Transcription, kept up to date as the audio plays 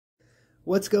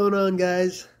What's going on,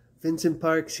 guys? Vincent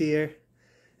Parks here.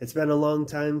 It's been a long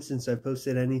time since I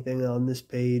posted anything on this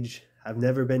page. I've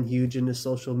never been huge into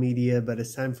social media, but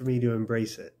it's time for me to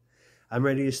embrace it. I'm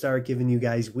ready to start giving you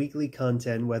guys weekly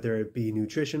content, whether it be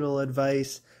nutritional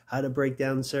advice, how to break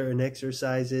down certain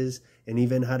exercises, and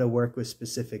even how to work with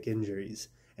specific injuries.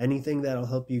 Anything that'll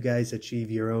help you guys achieve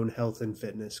your own health and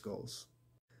fitness goals.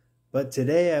 But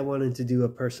today I wanted to do a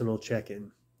personal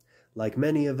check-in. Like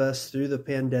many of us through the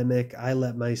pandemic, I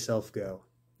let myself go.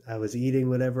 I was eating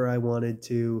whatever I wanted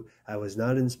to. I was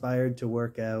not inspired to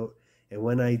work out. And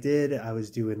when I did, I was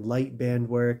doing light band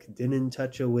work, didn't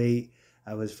touch a weight.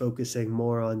 I was focusing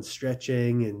more on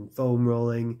stretching and foam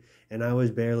rolling, and I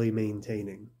was barely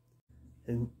maintaining.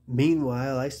 And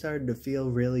meanwhile, I started to feel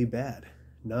really bad,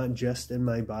 not just in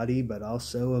my body, but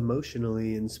also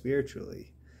emotionally and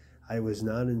spiritually. I was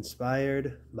not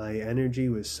inspired, my energy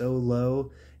was so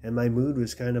low, and my mood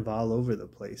was kind of all over the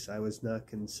place. I was not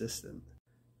consistent.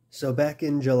 So back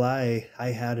in July,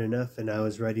 I had enough and I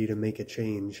was ready to make a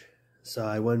change. So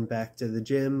I went back to the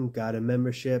gym, got a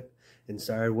membership, and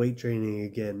started weight training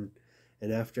again.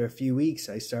 And after a few weeks,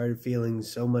 I started feeling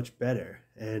so much better.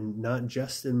 And not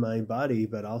just in my body,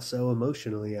 but also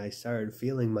emotionally, I started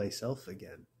feeling myself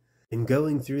again. And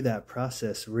going through that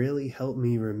process really helped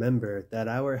me remember that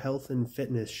our health and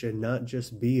fitness should not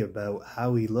just be about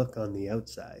how we look on the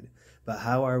outside, but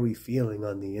how are we feeling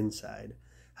on the inside,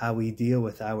 how we deal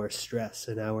with our stress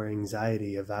and our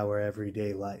anxiety of our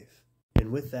everyday life. And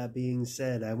with that being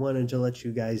said, I wanted to let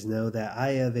you guys know that I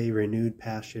have a renewed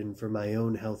passion for my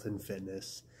own health and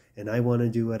fitness, and I want to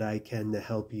do what I can to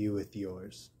help you with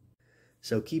yours.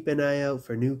 So keep an eye out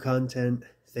for new content.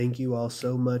 Thank you all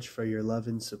so much for your love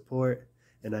and support,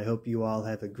 and I hope you all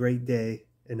have a great day,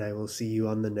 and I will see you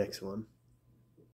on the next one.